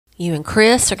You and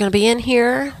Chris are going to be in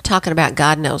here talking about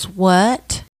God knows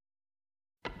what.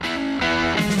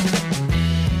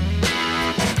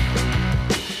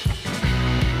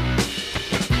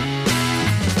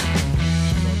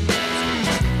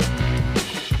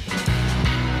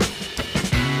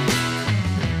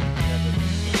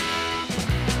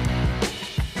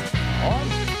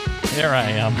 There I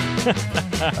am.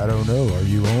 I don't know. Are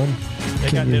you on?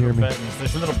 They got little buttons.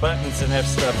 There's little buttons that have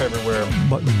stuff everywhere.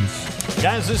 Buttons.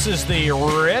 Guys, this is the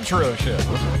retro show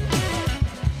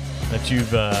that you've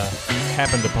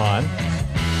happened upon.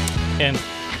 And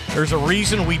there's a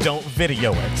reason we don't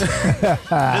video it. This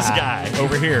guy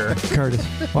over here. Curtis,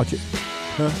 watch it.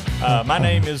 My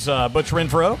name is Butch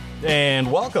Renfro,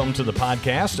 and welcome to the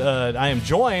podcast. I am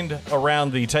joined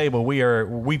around the table.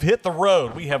 We've hit the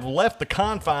road. We have left the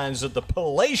confines of the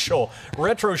palatial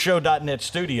RetroShow.net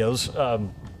studios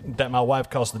that my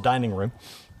wife calls the dining room,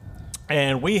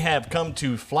 and we have come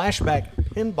to Flashback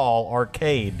Pinball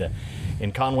Arcade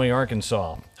in Conway,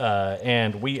 Arkansas,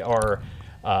 and we are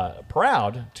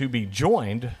proud to be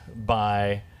joined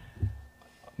by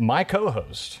my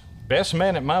co-host, best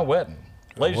man at my wedding.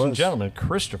 Ladies and gentlemen,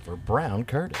 Christopher Brown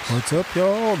Curtis. What's up,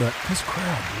 y'all? This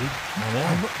crowd, dude. I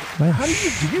know. Man, how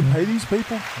do you pay these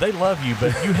people? They love you,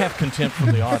 but you have contempt for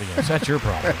the audience. That's your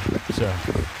problem. So,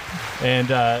 and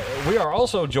we are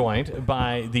also joined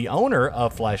by the owner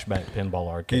of Flashback Pinball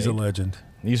Arcade. He's a legend.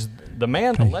 He's the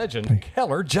man, the legend,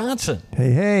 Keller Johnson.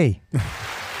 Hey.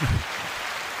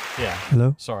 Yeah.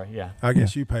 Hello? Sorry, yeah. I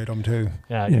guess you paid them, too.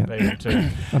 Yeah, you paid him too.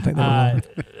 I think that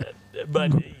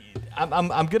But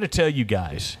I'm going to tell you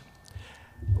guys,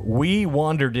 we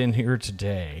wandered in here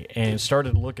today and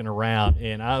started looking around,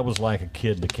 and I was like a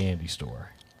kid in a candy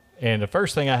store. And the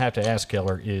first thing I have to ask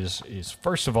Keller is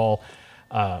first of all,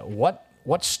 what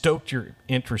stoked your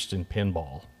interest in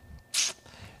pinball?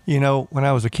 You know, when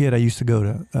I was a kid, I used to go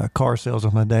to car sales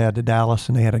with my dad to Dallas,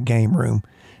 and they had a game room.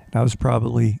 And I was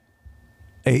probably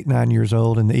 8, 9 years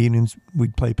old. In the evenings,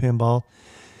 we'd play pinball.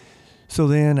 So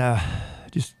then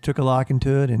just took a liking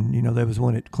to it, and, you know, there was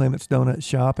one at Clement's Donut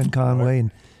Shop in Conway,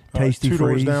 and Tasty Two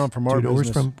Freeze. doors down from our 2 doors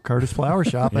business. from Curtis Flower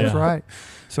Shop. That's Yeah. right.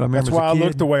 So I remember That's why as a I kid,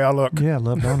 look the way I look. Yeah, I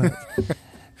love donuts.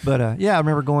 But, yeah, I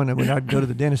remember going, when I'd go to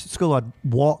the dentist at school, I'd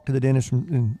walk to the dentist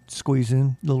and squeeze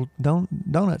in little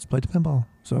donuts, play the pinball.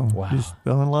 So just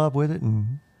fell in love with it,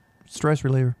 and stress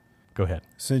reliever. Go ahead.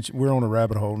 Since we're on a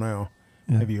rabbit hole now,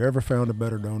 Yeah. have you ever found a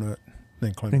better donut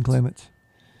than Clement's?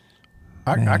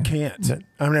 I can't.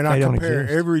 I mean, I compare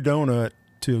every donut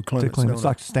to Clement's donut. It's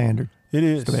like standard. It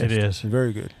is. It is. It's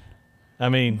very good. I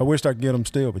mean, I wish I could get them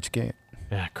still, but you can't.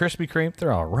 yeah, Krispy Kreme,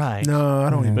 they're all right. No,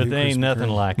 I don't even But do they ain't Krispy nothing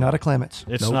Kreme. like Not it. a Clement's.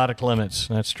 It's Nope. not a Clement's.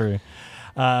 That's true.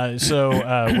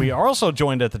 So we are also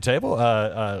joined at the table.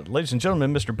 Ladies and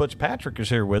gentlemen, Mr. Butch Patrick is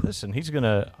here with us, and he's going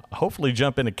to hopefully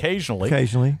jump in occasionally.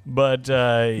 But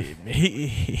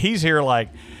he's here like,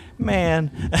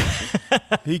 man.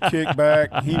 He kicked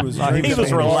back. He was He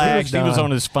was relaxed. He was done.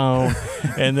 on his phone.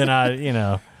 And then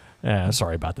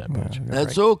sorry about that, Butch.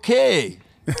 That's okay.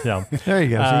 Yeah. There you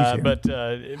go. It's easier.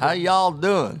 But How y'all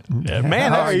doing?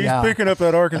 man, How are He's ya? picking up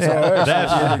that Arkansas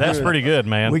accent. that's pretty good,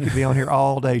 man. We could be on here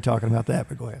all day talking about that,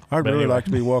 but go ahead. I'd really anyway. like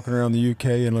to be walking around the UK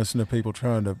and listen to people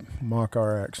trying to mock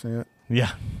our accent.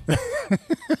 Yeah. I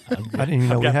didn't even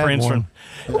know I've we got had friends one.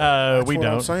 from. That's We what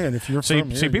I'm don't. saying. If you're See, from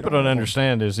here, you people don't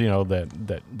understand is,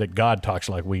 that God talks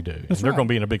like we do. And they're right. going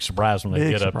to be in a big surprise when they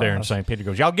Big get up there and surprise. St. Peter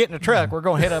goes, y'all get in the truck. We're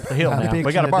going to head up the hill I'm now. We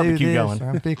fixing got a to barbecue do this, going. or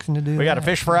I'm fixing to do We got a that.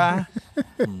 fish fry.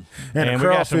 and a we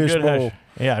got some crawfish good bowl.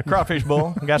 a crawfish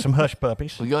bowl. We got some hush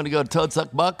puppies. We going to go to Toad Suck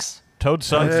Bucks? Toad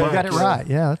Sucks. You got it right.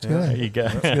 Yeah, that's There good. you go.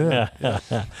 That's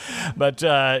good. But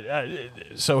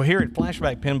so here at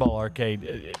Flashback Pinball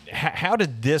Arcade, how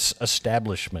did this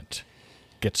establishment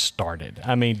get started?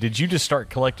 I mean, did you just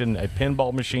start collecting a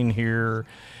pinball machine here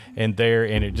and there,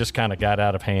 and it just kind of got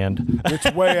out of hand?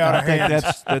 It's way out of I think hand.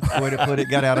 that's the way to put it.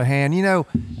 Got out of hand. You know,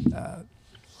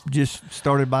 just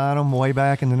started buying them way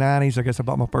back in the 90s. I guess I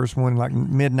bought my first one in like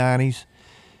mid-90s.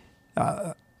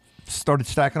 Started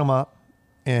stacking them up.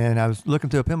 And I was looking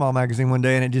through a pinball magazine one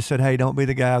day, and it just said, hey, don't be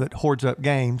the guy that hoards up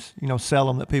games. You know, sell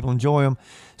them, let people enjoy them.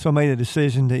 So I made a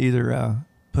decision to either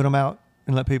put them out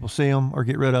and let people see them or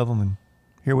get rid of them. And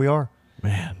here we are.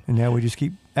 Man. And now we just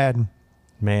keep adding.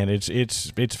 Man, it's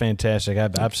fantastic.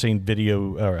 I've seen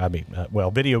video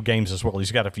games as well.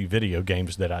 He's got a few video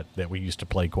games that we used to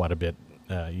play quite a bit.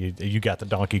 You got the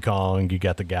Donkey Kong, you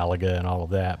got the Galaga, and all of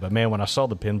that. But man, when I saw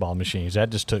the pinball machines, that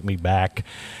just took me back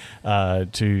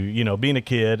to being a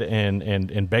kid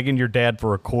and begging your dad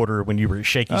for a quarter when you were at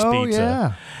Shakey's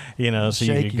Pizza. Yeah. So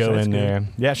you could Shakey's, go that's in good. there.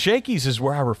 Yeah, Shakey's is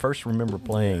where I first remember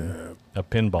playing A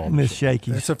pinball Miss machine.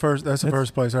 Shakey's. That's the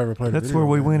first place I ever played. That's a video where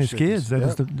we game, went as Shakey's. kids. That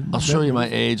was Yep. the. I'll show you my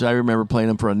age. I remember playing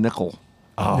them for a nickel.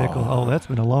 Nickel. Oh, that's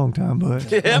been a long time,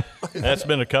 but Yep. That's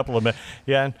been a couple of minutes.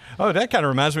 Yeah. And, that kind of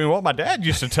reminds me of what my dad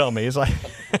used to tell me. He's like,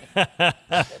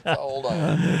 That's how old I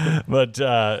am. but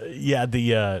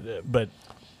but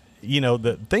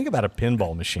the thing about a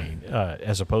pinball machine,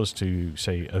 as opposed to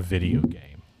say a video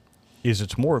game, is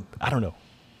it's more. I don't know.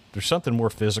 There's something more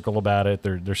physical about it.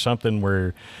 There's something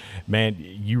where, man,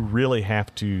 you really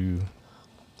have to.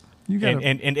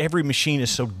 And every machine is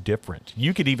so different.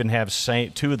 You could even have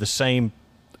two of the same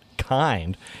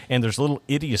kind, and there's little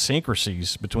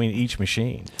idiosyncrasies between each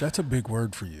machine. That's a big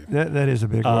word for you. that is a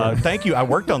big word. Thank you. I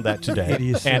worked on that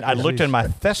today, and I looked in my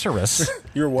thesaurus.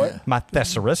 You're what? My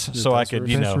thesaurus, so I could,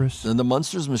 Thesaurus. And the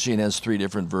Munsters machine has 3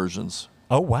 different versions.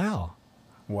 Oh wow.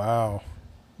 Wow.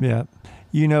 Yeah.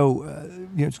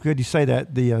 It's good you say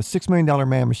that. The $6 Million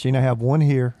Man machine, I have one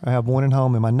here. I have one at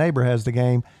home, and my neighbor has the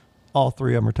game. All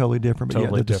 3 of them are totally different, but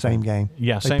Totally they're the same different. game.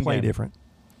 Yeah, they same play game. different.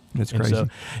 It's And crazy. so,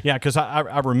 because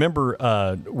I remember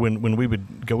when we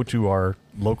would go to our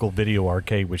local video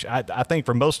arcade, which I think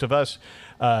for most of us,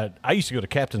 I used to go to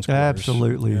Captain's Quarters.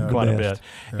 Absolutely, the quite a best.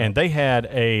 bit, and they had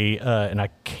and I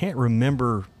can't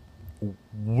remember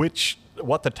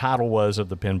what the title was of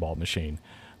the pinball machine,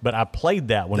 but I played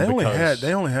that one. They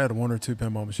only had 1 or 2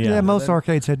 pinball machines. Yeah, most they,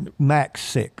 arcades had max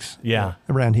 6. Yeah.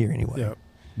 Around here anyway. Yeah.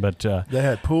 But They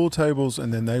had pool tables,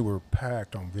 and then they were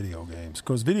packed on video games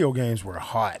because video games were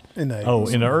hot in the 80s. Oh,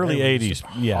 in the early They were 80s, just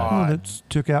yeah. Well, hot. that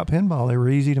took out pinball. They were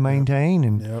easy to maintain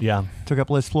and Yep. yeah. took up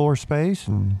less floor space.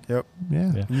 And Yep.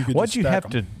 yeah. Yeah. You could What'd just you stack have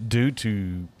to do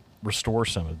to restore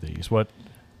some of these? What?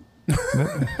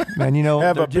 Man,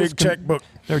 Have they're a big just checkbook.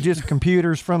 They're just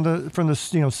computers from the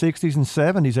 60s and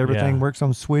 70s. Everything Yeah. works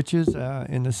on switches.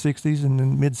 In the 60s and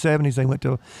then mid 70s, they went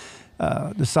to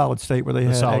the solid state where they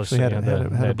had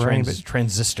a brain. But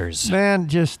transistors. man,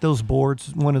 just those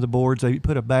boards. One of the boards, they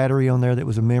put a battery on there that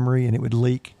was a memory, and it would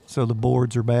leak. So the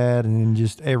boards are bad, and then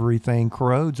just everything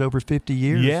corrodes over 50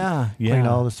 years. Yeah, yeah. Clean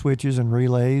all the switches and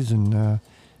relays, and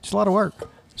it's a lot of work.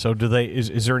 So do they?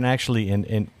 Is there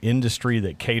an industry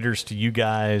that caters to you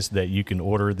guys that you can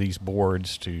order these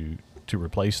boards to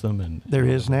replace them? And There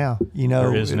is now.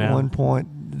 There is at now. one point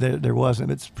there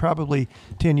wasn't. It's probably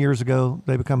 10 years ago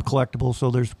they become collectible. So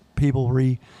there's people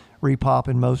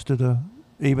repopping most of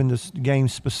even the game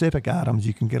specific items.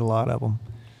 You can get a lot of them.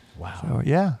 Wow. So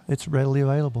yeah, it's readily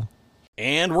available.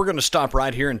 And we're going to stop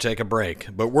right here and take a break,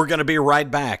 but we're going to be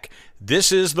right back.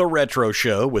 This is The Retro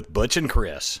Show with Butch and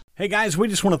Chris. Hey guys, we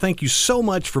just want to thank you so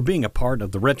much for being a part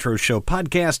of the Retro Show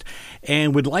podcast,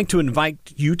 and would like to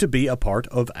invite you to be a part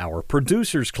of our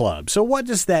Producers Club. So what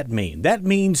does that mean? That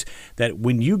means that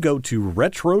when you go to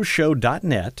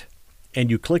retroshow.net and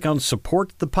you click on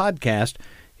Support the Podcast,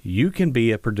 you can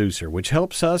be a producer, which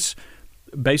helps us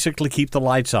basically keep the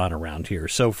lights on around here.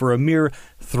 So for a mere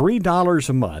 $3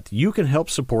 a month, you can help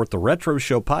support the Retro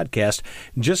Show podcast,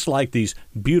 just like these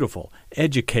beautiful,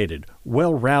 educated,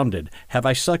 well-rounded, have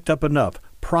I sucked up enough,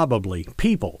 probably,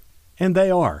 people. And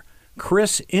they are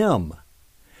Chris M.,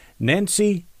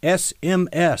 Nancy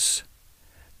SMS,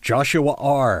 Joshua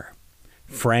R.,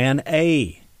 Fran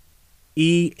A.,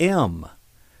 E.M.,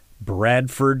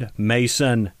 Bradford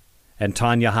Mason, and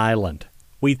Tanya Highland.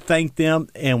 We thank them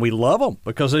and we love them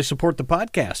because they support the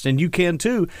podcast. And you can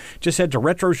too. Just head to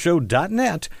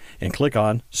retroshow.net and click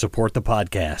on Support the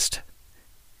Podcast.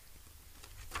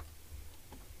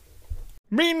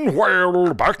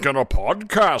 Meanwhile, back in a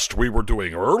podcast we were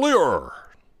doing earlier.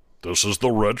 This is the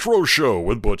Retro Show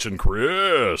with Butch and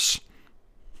Chris.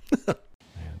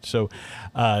 So,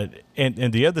 and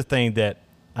the other thing that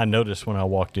I noticed when I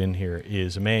walked in here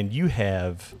is, man, you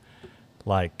have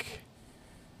like...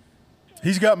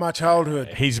 He's got my childhood.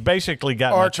 He's basically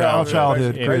got Our my childhood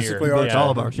childhood, basically our It's all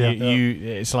of ours, yeah.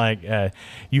 It's like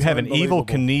you have an Evil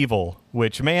Knievel,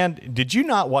 which, man, did you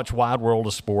not watch Wide World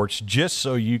of Sports just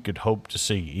so you could hope to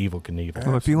see Evil Knievel?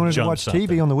 Well, if you wanted to jump watch something?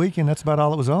 TV on the weekend, that's about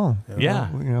all it was on. Yeah.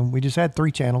 We just had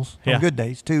 3 channels Yeah. on good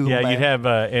days, 2. Yeah, on you'd bad. have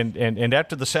and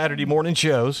after the Saturday morning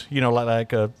shows, like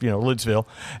Lidsville,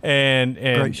 and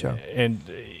Great show.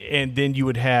 and then you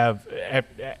would have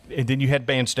and then you had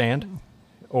Bandstand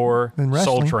or And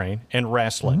Soul wrestling. Train and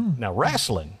wrestling. Now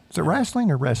wrestling, Is it wrestling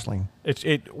or wrestling?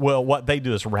 well what they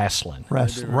do is wrestling.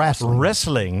 Wrestling.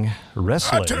 Wrestling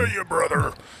I tell you,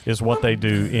 brother. is what they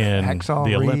do in Hacksaw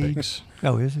the Reed. Olympics.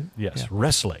 Oh, is it? Yes, Yeah.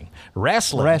 wrestling.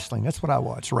 Wrestling. That's what I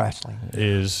watch. Wrestling.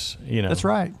 is That's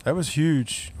right. That was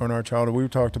huge on our childhood. We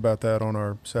talked about that on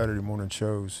our Saturday morning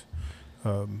shows.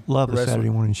 Love the Wrestling. Saturday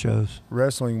morning shows.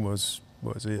 Wrestling was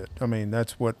it. I mean,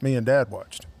 that's what me and Dad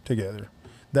watched together.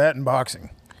 That and boxing.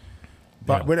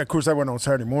 But of course, that wasn't on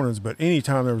Saturday mornings. But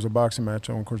anytime there was a boxing match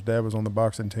on, of course, Dad was on the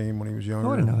boxing team when he was younger.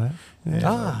 I didn't know that.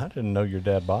 Yeah. I didn't know your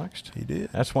dad boxed. He did.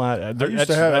 That's why. That's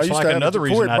like like another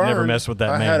reason I'd never mess with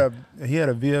that man. He had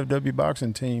a VFW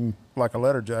boxing team, like a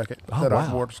letter jacket that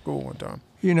I wore to school one time.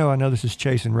 I know this is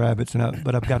chasing rabbits,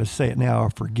 but I've got to say it now or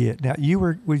forget. Now,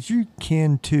 was you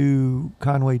kin to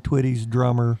Conway Twitty's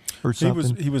drummer or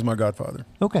something? He was my godfather.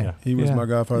 Okay. Yeah. He was my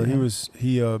godfather.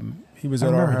 Yeah. He was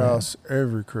at our house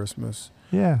every Christmas.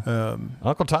 Yeah.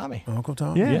 Uncle Tommy. Uncle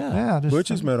Tommy. Yeah. Butch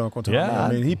has met Uncle Tommy. Yeah.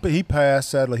 I mean, he passed.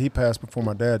 Sadly, he passed before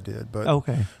my dad did. But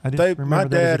okay. I just remember my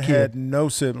that as a dad kid. had no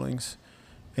siblings,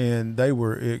 and they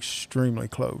were extremely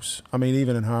close. I mean,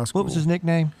 even in high school. What was his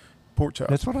nickname? Pork chop.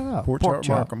 That's what I know. Pork chop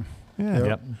Markham. Yeah.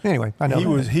 Yep. Anyway, I know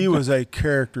he was a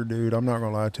character, dude. I'm not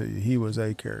gonna lie to you. He was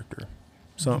a character,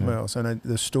 something else. And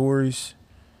the stories.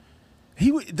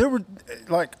 There were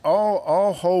like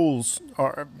all holes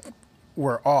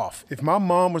were off. If my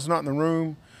mom was not in the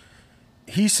room,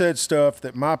 he said stuff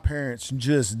that my parents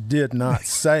just did not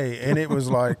say, and it was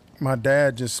like my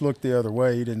dad just looked the other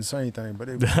way. He didn't say anything, but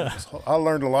I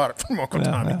learned a lot from Uncle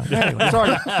Tommy. Anyway,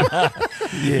 sorry.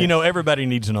 Yes. Everybody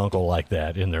needs an uncle like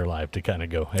that in their life to kind of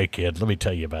go, "Hey, kid, let me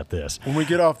tell you about this." When we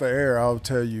get off the air, I'll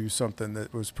tell you something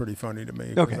that was pretty funny to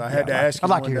me. Okay. I had to ask you I'd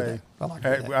like one to hear day. that. I'd like to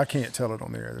hear that. I can't tell it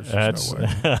on the air. There's just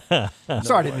no way.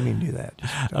 Sorry, I didn't mean to do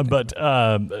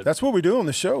that. That's what we do on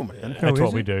the show, man. That's what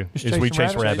is we it? do. Just Is we chase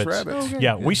chase some rabbits. rabbits. Okay.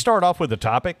 Yeah, we start off with a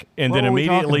topic and What then were we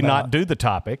immediately talking not about? do the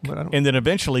topic, But I don't- and then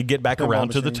eventually get back Pinball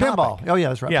around to the machine. topic. Pinball. Oh, yeah,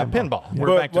 that's right. Yeah, pinball. Yeah.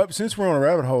 We're back to But since we're on a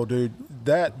rabbit hole, dude,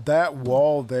 that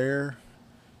wall there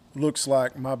looks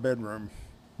like my bedroom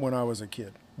when I was a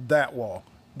kid. That wall.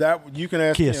 That you can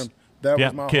ask Kiss. him. That Yeah,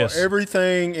 was my Kiss. wall.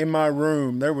 Everything in my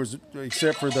room, there was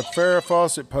except for the Farrah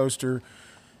Fawcett poster.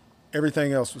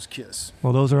 Everything else was Kiss.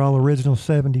 Well, those are all original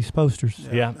 70s posters.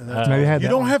 Yeah. Maybe I had You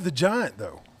that don't one. have the giant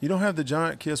though. You don't have the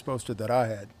giant Kiss poster that I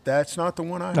had. That's not the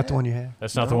one I had. Not the one you had.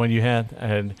 That's not the one you had.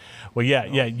 And well, yeah.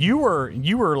 You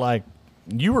were like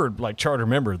charter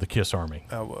member of the KISS Army.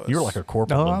 I was. You were like a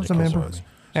corporal. No, in I was the a KISS member. Army.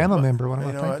 I'm a member. What am You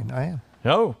I know thinking? I am.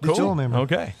 Oh, cool. Still a member.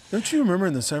 Okay. Don't you remember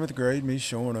in the 7th grade me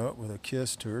showing up with a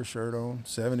Kiss tour shirt on,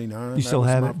 79? You still that was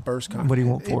have my it? First What do you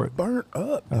want for it? Burnt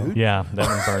up, dude. Yeah, that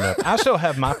one burned up. I still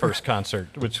have my first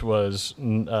concert, which was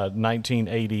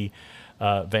 1980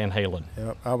 Van Halen.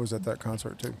 Yep, I was at that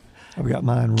concert too. I've got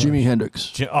mine. Jimi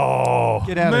Hendrix. Oh,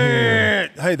 Get out of here.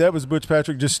 Hey, that was Butch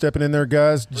Patrick just stepping in there,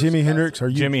 guys. Jimi Hendrix, are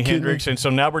you Jimi kidding Hendrix, me? and so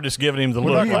now we're just giving him the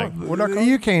look like What did I call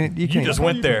You can't. You you can't. just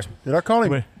went there. Did I call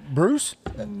him Bruce?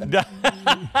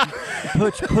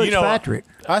 Butch You know, Patrick.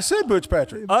 I said Butch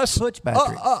Patrick. Us Butch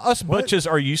Patrick. us Butches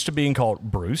are used to being called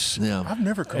Bruce. Yeah. I've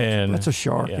never called And That's a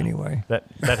shark, yeah, anyway. That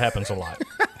happens a lot.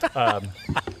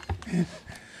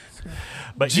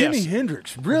 But Jimi yes,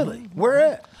 Hendrix. Really? Where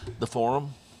at? The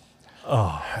Forum.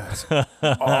 Awesome,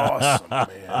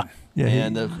 man. Yeah.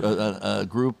 And a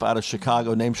group out of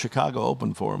Chicago named Chicago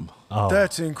opened for him.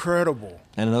 That's incredible.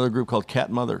 And another group called Cat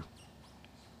Mother.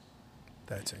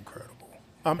 That's incredible.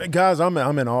 Guys, I'm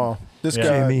in awe. This Yeah. guy,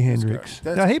 Jimi this Hendrix.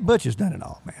 guy, No, Butch has done it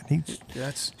all, man.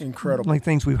 that's incredible. Like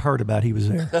things we've heard about, he was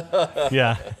there.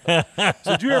 yeah.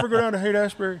 So did you ever go down to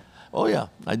Haight-Ashbury? Oh, yeah.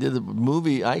 I did the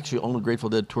movie. I actually owned a Grateful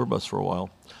Dead tour bus for a while.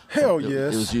 Hell It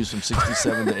yes. was used from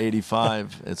 67 to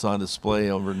 85. It's on display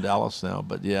over in Dallas now.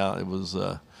 But, yeah, it was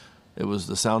the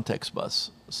Soundtex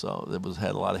bus. So it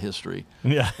had a lot of history.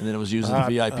 Yeah. And then it was used as a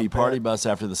VIP party bus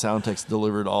after the Soundtex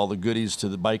delivered all the goodies to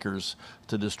the bikers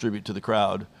to distribute to the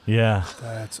crowd. Yeah.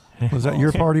 That's Was that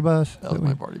your party bus? That was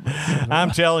my party bus.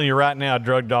 I'm telling you right now,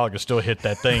 Drug Dog has still hit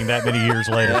that thing that many years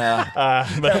later. Yeah.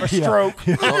 But stroke.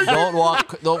 Don't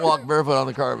walk barefoot on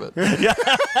the carpet.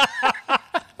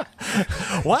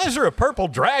 why is there a purple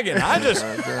dragon? I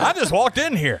just walked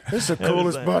in here. This is the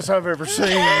coolest bus I've ever seen,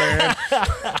 man.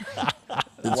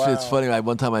 It's funny.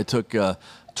 One time I took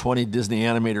 20 Disney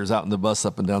animators out in the bus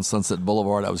up and down Sunset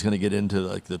Boulevard. I was going to get into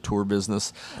the tour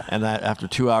business, and after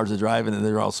 2 hours of driving, and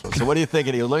they were all, so what are you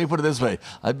thinking? He goes, let me put it this way: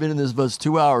 I've been in this bus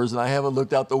 2 hours, and I haven't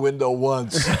looked out the window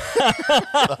once.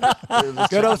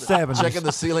 Good old 70s. Checking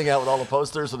the ceiling out with all the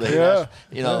posters of the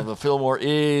the Fillmore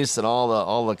East and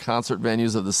all the concert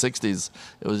venues of the '60s.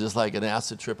 It was just like an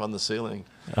acid trip on the ceiling.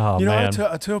 Oh, You know, man.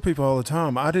 I tell people all the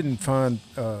time, I didn't find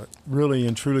really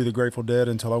and truly the Grateful Dead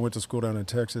until I went to school down in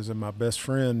Texas, and my best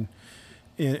friend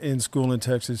in school in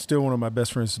Texas, still one of my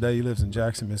best friends today, he lives in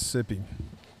Jackson, Mississippi.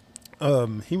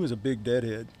 He was a big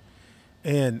Deadhead,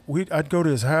 and I'd go to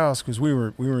his house because we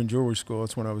were in jewelry school.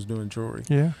 That's when I was doing jewelry.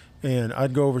 Yeah. And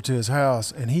I'd go over to his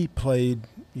house, and he played,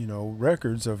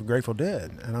 records of Grateful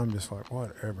Dead, and I'm just like,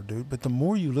 whatever, dude. But the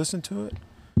more you listen to it,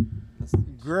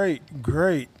 great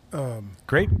Great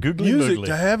googly music moogly.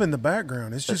 to have in the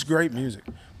background. It's just great music.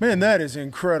 Man, that is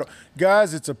incredible.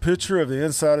 Guys, it's a picture of the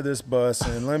inside of this bus,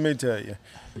 and let me tell you.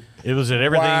 Was it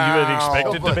everything you had Wow.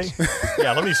 expected to be?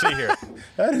 Yeah, let me see here.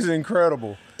 That is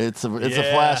incredible. It's a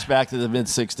Yeah. flashback to the mid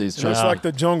 '60s. It's like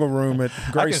the jungle room at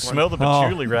I can Graceland. smell the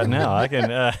patchouli right now. I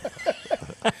can.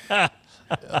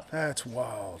 That's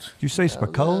wild. Did you say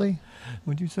Spicoli?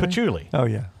 What'd you say? Patchouli. Oh,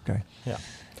 yeah. Okay. Yeah.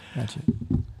 Gotcha.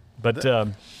 But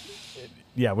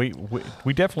yeah, we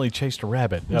definitely chased a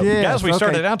rabbit. Yes, guys, we okay.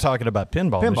 started out talking about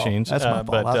pinball machines. That's my fault.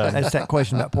 but That's that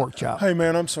question about pork chop. Hey,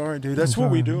 man, I'm sorry, dude. That's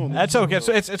what we do. that's okay.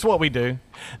 So it's what we do.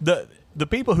 The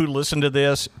people who listen to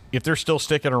this, if they're still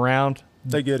sticking around,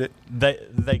 They get it.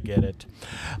 they get it.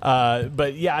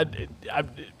 But yeah,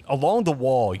 along the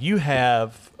wall, you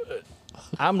have.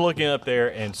 I'm looking up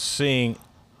there and seeing.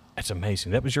 That's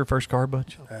amazing. That was your first car,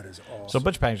 Butch? That is awesome. So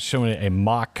Butch Pack's showing a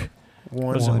Mach.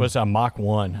 One. Was a Mach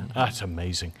 1. That's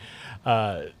amazing.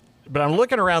 But I'm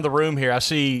looking around the room here. I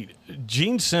see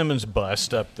Gene Simmons'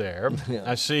 bust up there. Yeah.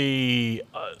 I see.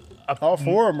 All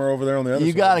four of them are over there on the other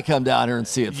You side. got to come down here and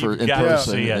see it You in gotta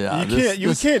person. see it. Yeah,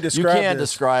 You can't describe You can't this.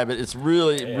 describe it. It's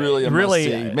really a Really,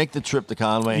 must-see. Make the trip to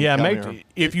Conway. And Yeah, come here.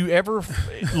 if you ever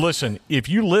listen, if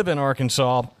you live in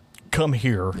Arkansas, come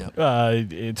here. Yep.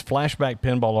 It's Flashback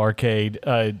Pinball Arcade.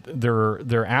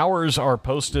 Their hours are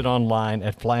posted online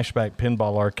at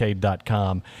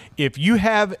flashbackpinballarcade.com. If you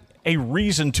have a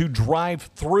reason to drive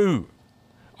through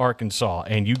Arkansas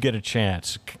and you get a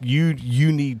chance, you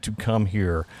need to come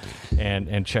here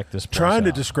and check this place Trying to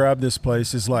out. describe this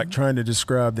place is like trying to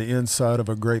describe the inside of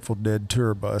a Grateful Dead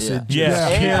tour bus. Yeah. It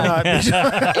just Yeah. cannot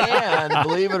be. And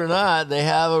believe it or not, they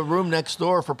have a room next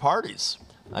door for parties.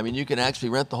 I mean, you can actually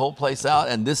rent the whole place out,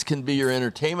 and this can be your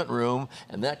entertainment room,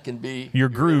 and that can be Your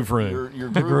groove room. Your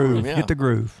The groove groove. room. Yeah. Hit the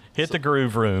groove. Hit the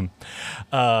groove room.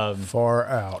 Far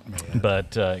out, man.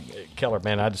 But Keller,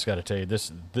 man, I just got to tell you,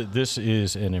 this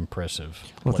is an impressive.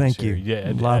 Well, place thank you. here.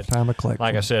 Yeah, Lifetime of collection.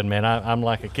 Like I said, man, I'm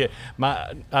like a kid.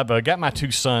 I've got my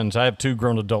two sons. I have two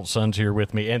grown adult sons here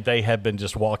with me, and they have been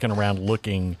just walking around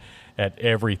looking at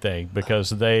everything because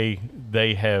they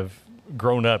have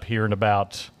grown up hearing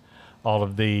about all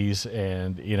of these,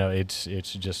 and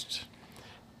it's just.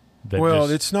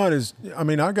 Well, it's not as. I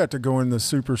mean, I got to go in the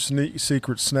super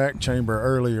secret snack chamber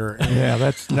earlier. And Yeah,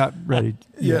 that's not ready.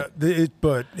 yeah,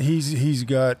 but he's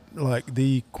got like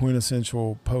the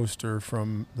quintessential poster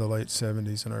from the late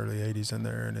 '70s and early '80s in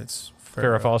there, and it's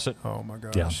Farrah Fawcett. Oh my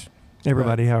gosh. Yeah.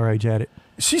 Everybody our age had it.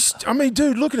 She's. I mean,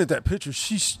 dude, looking at that picture,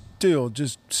 she's still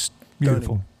just stunning.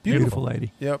 Beautiful. Beautiful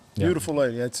lady. Yep, Yeah. beautiful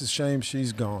lady. It's a shame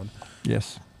she's gone.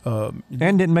 Yes. And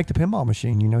didn't make the pinball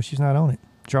machine. She's not on it.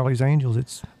 Charlie's Angels.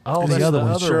 It's Oh, the that's other the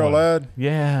one. other Cheryl one. Ladd.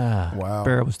 Yeah. Wow.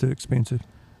 Barrett was too expensive.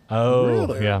 Oh,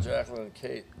 Really? yeah. Jacqueline and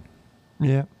Kate.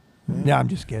 Yeah. Yeah, I'm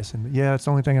just guessing. But yeah, that's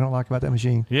the only thing I don't like about that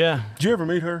machine. Yeah. Did you ever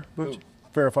meet her, Butch?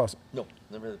 Farrah Fawcett. No,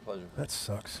 never had the pleasure. That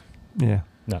sucks. Yeah.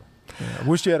 No. Yeah, I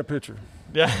wish you had a picture.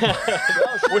 No,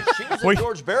 she was at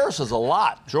George Barris's a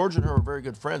lot. George and her were very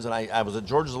good friends, and I was at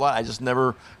George's a lot. I just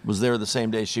never was there the same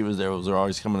day she was there. They're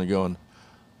always coming and going.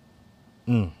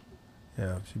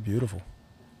 Yeah, she's beautiful.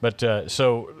 But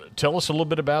so tell us a little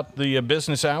bit about the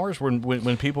business hours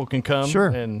when people can come. Sure.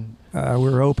 And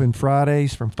We're open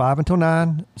Fridays from 5 until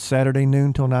 9, Saturday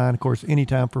noon till 9. Of course,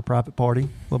 anytime for a private party.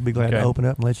 We'll be glad Okay. to open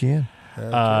up and let you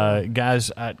in.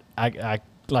 guys, I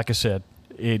like I said,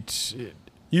 it's.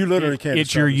 You literally can't.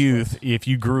 It's your describe this youth. If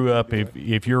you grew up,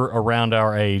 if you're around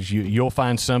our age, you'll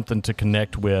find something to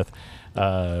connect with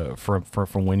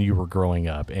from when you were growing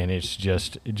up, and it's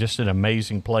just an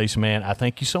amazing place, man. I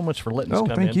thank you so much for letting us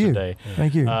come in today.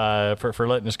 Thank you. For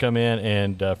letting us come in,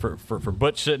 and for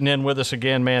Butch sitting in with us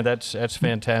again, man. That's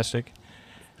fantastic.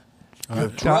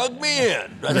 Drug me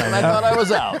in. That's when I thought I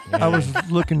was out. I was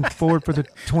looking forward for the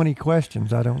 20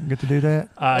 questions. I don't get to do that.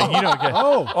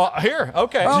 Here,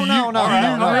 okay. Oh, no. Do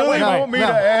you really want me to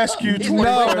ask you 20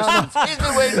 questions? He's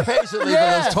been waiting patiently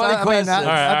for those 20 questions. All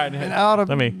right.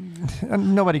 Let me.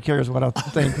 Nobody cares what I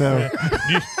think, though.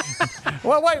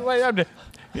 Well, wait.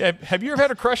 Have you ever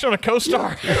had a crush on a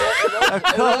co-star?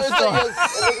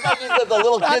 The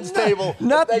little kids table. You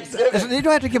don't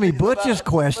have to give me Butch's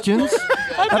questions.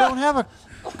 I don't have a.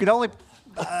 Could only.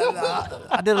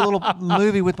 I did a little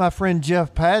movie with my friend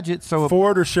Jeff Paget. So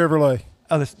Ford or Chevrolet?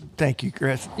 Thank you,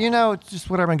 Chris. It's just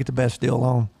whatever I can get the best deal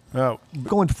on. Oh,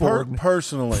 Going Ford.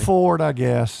 personally. Ford, I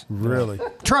guess. Really?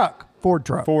 Ford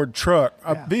truck. Ford truck.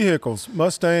 Vehicles,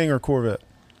 Mustang or Corvette?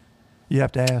 You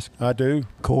have to ask. I do.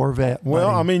 Corvette. Well,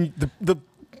 buddy. I mean,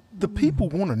 the people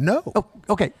want to know. Oh,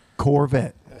 okay.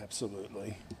 Corvette.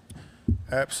 Absolutely.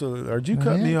 Are you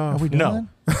cutting me Are off? we No.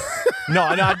 done? No,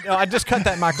 I just cut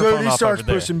that microphone Dude, he off starts over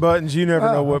there. pushing buttons. You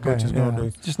never know what Okay, Butch is going to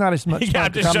do. Just not as much. Yeah,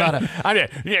 fun, 'cause I'm not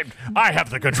I have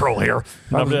the control here.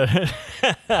 Did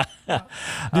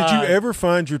you ever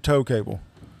find your tow cable?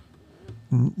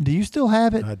 do you still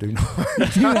have it? I do not.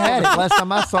 You had it last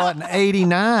time I saw it in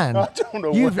 '89. I don't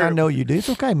know where I know you do. It's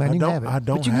okay, man. I You can have don't. it. I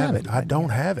don't But you have it. I man. don't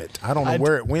have it. I don't know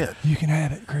where it went. You can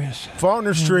have it, Chris.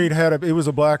 Faulkner Street had it was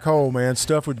a black hole, man.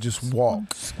 Stuff would just walk.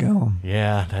 It's gone.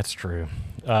 Yeah, that's true.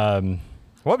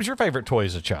 What was your favorite toy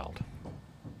as a child?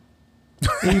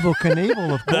 Evil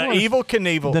Knievel, of course. The Evil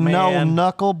Knievel, The man.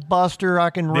 knuckle buster. I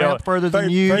can rap further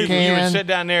than you favorite- You would can. sit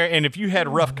down there, and if you had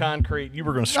rough concrete, you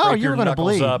were going to Oh, scrape you your were gonna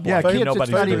knuckles bleed. up Yeah, like kids, it's nobody's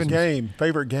not business. even-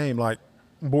 Favorite game, like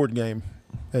board game,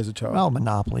 as a child. Oh,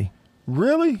 Monopoly.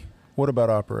 Really? What about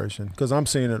Operation? Because I'm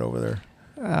seeing it over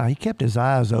there. He kept his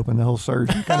eyes open the whole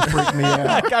surgery. Kind of freaked me out.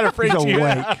 That kind of freaked He's you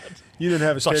awake. out. You didn't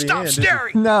have a So steady stop hand. did you?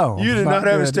 staring. No, You did it's not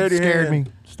have a good. steady It scared hand.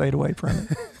 me. Stayed away from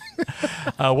it.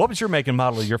 What was your make and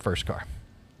model of your first car?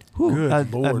 Whew, Good a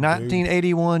Lord, dude.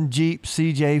 1981 Jeep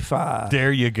CJ5.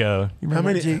 There you go. You How remember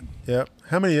many? that Jeep? Yep.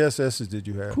 How many SSs did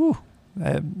you have? Whew.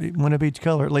 One of each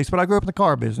color at least. But I grew up in the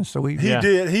car business, so we. He Yeah.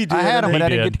 did. He did. I had them, and but I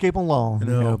did. didn't get to keep them long. You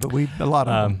No. know, but a lot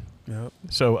of them. Yep.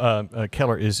 So,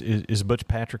 Keller, is Butch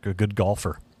Patrick a good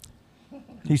golfer?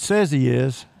 He says he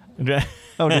is.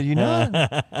 Oh, do you not?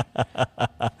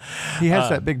 He has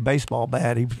that big baseball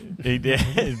bat.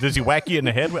 Does he whack you in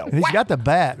the head? He's got the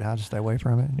bat. I'll just stay away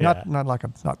from it. Yeah.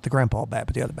 Not the grandpa bat,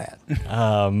 but the other bat.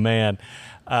 Oh man,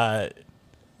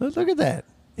 Look at that.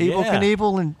 Evil Yeah.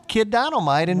 Knievel and Kid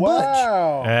Dynamite and Butch.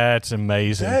 Wow. that's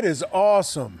amazing. That is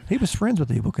awesome. He was friends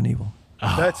with Evil Knievel.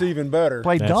 That's even better.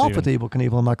 Played That's golf even- with Evil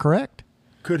Knievel. Am I correct?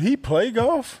 Could he play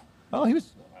golf? Oh, he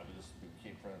was.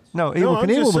 No, Evil I'm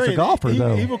just Knievel was a saying, golfer,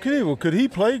 though. Evil Knievel, could he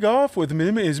play golf with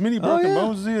as many broken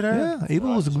bones as he had? Yeah,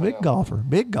 Evil was a big golfer.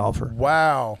 Big golfer.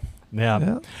 Wow.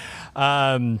 Yeah.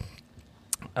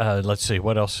 Let's see.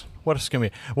 What else? What else can we?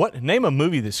 Name a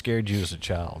movie that scared you as a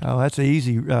child? Oh, that's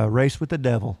easy. Race with the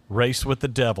Devil. Race with the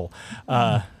Devil.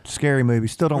 Scary movie.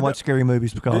 Still don't watch scary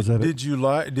movies because of it.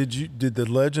 Did the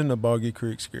Legend of Boggy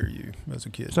Creek scare you as a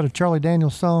kid? Is that a Charlie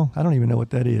Daniels song? I don't even know what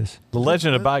that is. The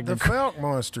Legend of Boggy The Creek. Falk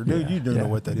Monster, dude. You do know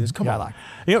what that is. Come Yeah, I on. like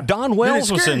You know, Don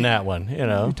Wells was scare in you? that one. You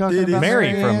know, You talking Did it about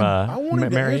Mary Marianne? from I wanted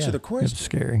to Marianne. answer the It's question.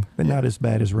 scary, but not as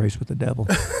bad as Race with the Devil.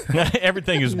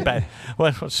 Everything is bad.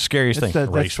 What's the scariest thing?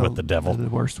 Race with the Devil. The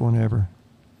worst one ever.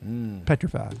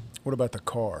 Petrified. What about The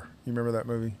Car? You remember that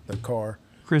movie? The Car.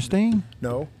 Christine?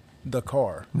 No, The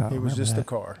Car. No, I it was remember just that. The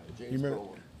Car. You remember?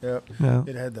 Yep. No.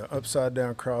 It had the upside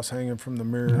down cross hanging from the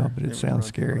mirror. No, but it was sounds running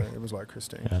scary. through It was like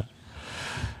Christine.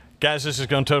 Guys, this is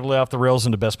going totally off the rails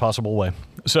in the best possible way.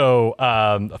 So,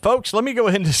 folks, let me go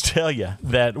ahead and just tell you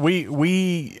that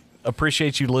we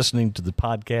appreciate you listening to the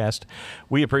podcast.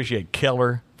 We appreciate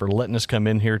Keller for letting us come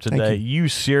in here today. You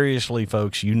seriously,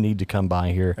 folks, you need to come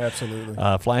by here. Absolutely.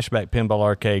 Flashback Pinball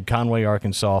Arcade, Conway,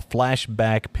 Arkansas.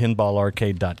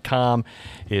 Flashbackpinballarcade.com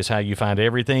is how you find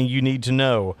everything you need to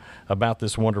know about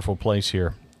this wonderful place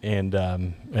here. And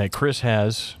Chris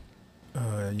has...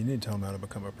 You need to tell him how to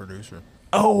become a producer.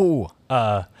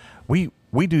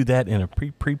 We do that in a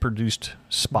pre-produced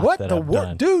spot What that the I've what,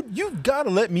 done. dude? You've got to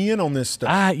let me in on this stuff.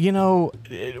 I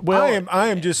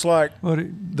am just like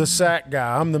the sack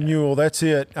guy. I'm the mule. That's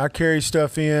it. I carry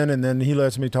stuff in, and then he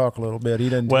lets me talk a little bit. He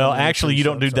doesn't. Well, tell me actually, you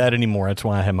don't do stuff, that anymore. That's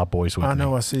why I have my boys with me. I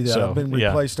know. I see that. So, I've been yeah.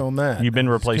 replaced on that. You've been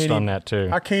replaced Can't on even- that too.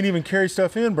 I can't even carry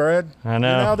stuff in, Brad. I know.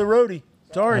 You're now the roadie.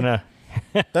 Sorry. I know.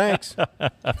 Thanks.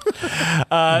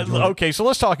 Okay, so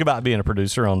let's talk about being a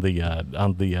producer on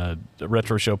the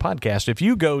Retro Show podcast. If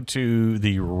you go to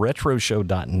the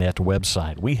retroshow.net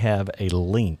website, we have a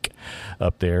link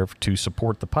up there to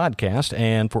support the podcast,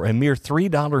 and for a mere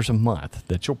 $3 a month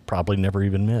that you'll probably never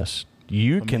even miss,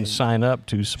 you can sign up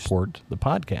to support the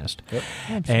podcast. Yep.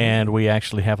 And we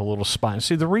actually have a little spot.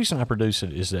 See, the reason I produce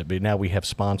it is that now we have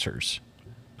sponsors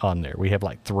on there. We have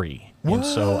like 3. And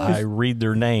so I read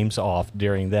their names off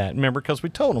during that. Remember, because we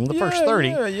told them the first 30.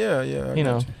 Yeah. I You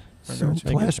know, got I So got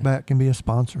you. Flashback can be a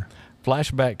sponsor.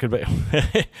 Flashback could be.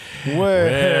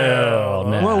 Well,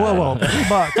 now. Whoa.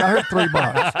 $3. I heard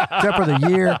 $3. Except for the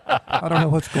year. I don't know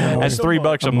what's going on. That's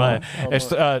 $3 a month.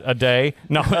 It's a day.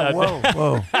 No,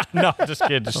 Whoa. no, just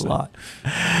kidding. That's a lot.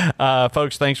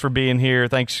 Folks, thanks for being here.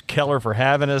 Thanks, Keller, for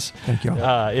having us. Thank you.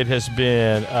 It has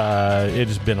been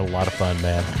a lot of fun,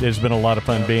 man. It has been a lot of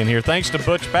fun being here. Thanks to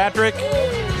Butch Patrick,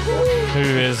 who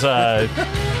is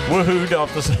woohooed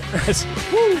off the sides.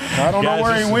 I don't know Guys,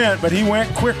 where this he is- went, but he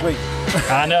went quickly.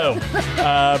 I know.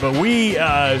 But we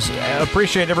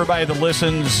appreciate everybody that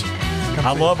listens.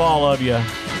 I love all of you.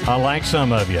 I like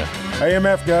some of you.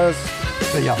 AMF, guys.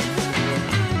 See y'all.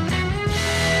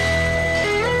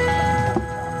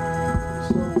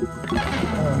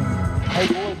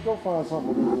 find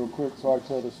something to do real quick so I can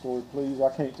tell this story, please? I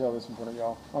can't tell this in front of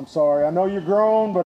y'all. I'm sorry. I know you're grown, but